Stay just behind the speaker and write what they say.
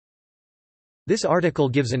This article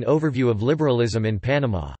gives an overview of liberalism in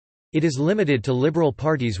Panama. It is limited to liberal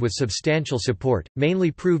parties with substantial support, mainly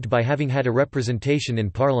proved by having had a representation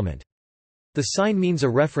in parliament. The sign means a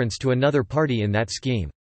reference to another party in that scheme.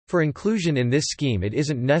 For inclusion in this scheme it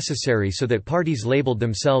isn't necessary so that parties labeled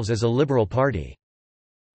themselves as a liberal party.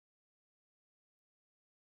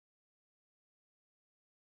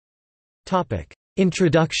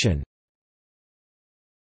 Introduction.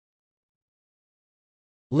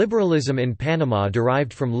 Liberalism in Panama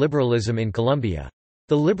derived from liberalism in Colombia.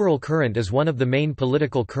 The liberal current is one of the main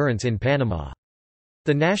political currents in Panama.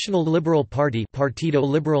 The National Liberal Party Partido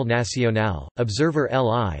Liberal Nacional, Observer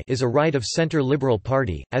LI is a right-of-center liberal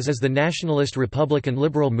party, as is the Nationalist Republican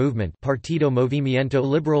Liberal Movement Partido Movimiento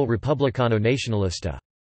Liberal Republicano Nacionalista.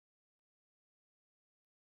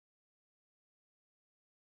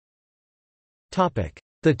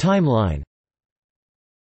 The timeline.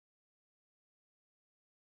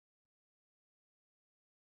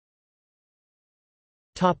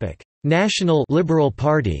 National Liberal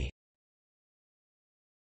Party.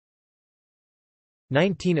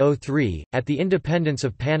 1903, at the independence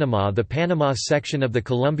of Panama, the Panama section of the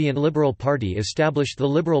Colombian Liberal Party established the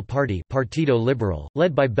Liberal Party Partido Liberal,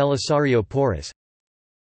 led by Belisario Porras.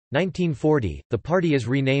 1940, the party is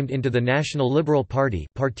renamed into the National Liberal Party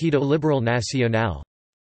Partido Liberal Nacional.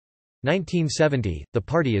 1970, the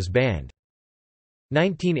party is banned.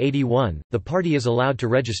 1981, the party is allowed to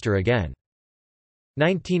register again.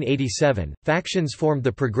 1987, factions formed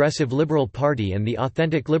the Progressive Liberal Party and the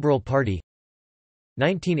Authentic Liberal Party.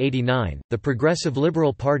 1989, the Progressive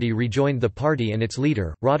Liberal Party rejoined the party and its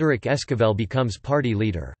leader, Roderick Esquivel, becomes party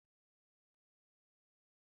leader.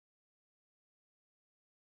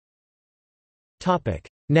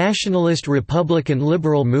 Nationalist Republican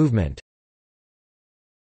Liberal Movement.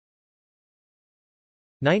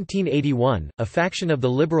 1981, a faction of the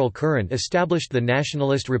liberal current established the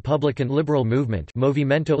Nationalist Republican Liberal Movement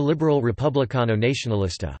Movimiento Liberal Republicano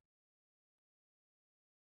Nacionalista.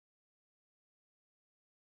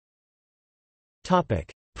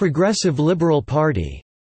 Progressive Liberal Party.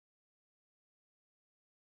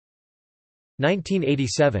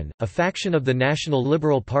 1987, a faction of the National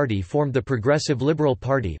Liberal Party formed the Progressive Liberal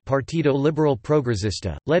Party Partido Liberal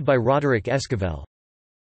Progresista, led by Roderick Esquivel.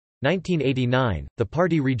 1989, the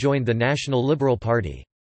party rejoined the National Liberal Party.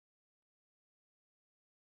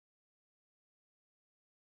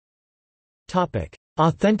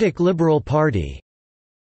 Authentic Liberal Party.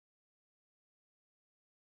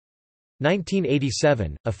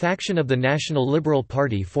 1987, a faction of the National Liberal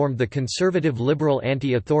Party formed the Conservative Liberal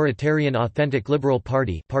Anti-Authoritarian Authentic Liberal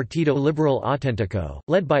Party Partido Liberal Auténtico,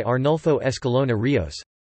 led by Arnulfo Escalona Rios.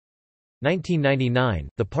 1999,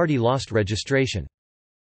 the party lost registration.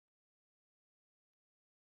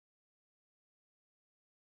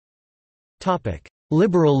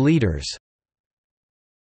 Liberal leaders.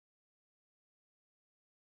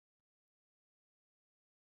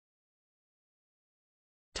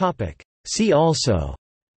 See also: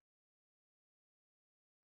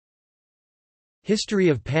 History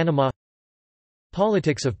of Panama,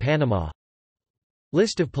 Politics of Panama,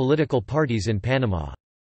 List of political parties in Panama.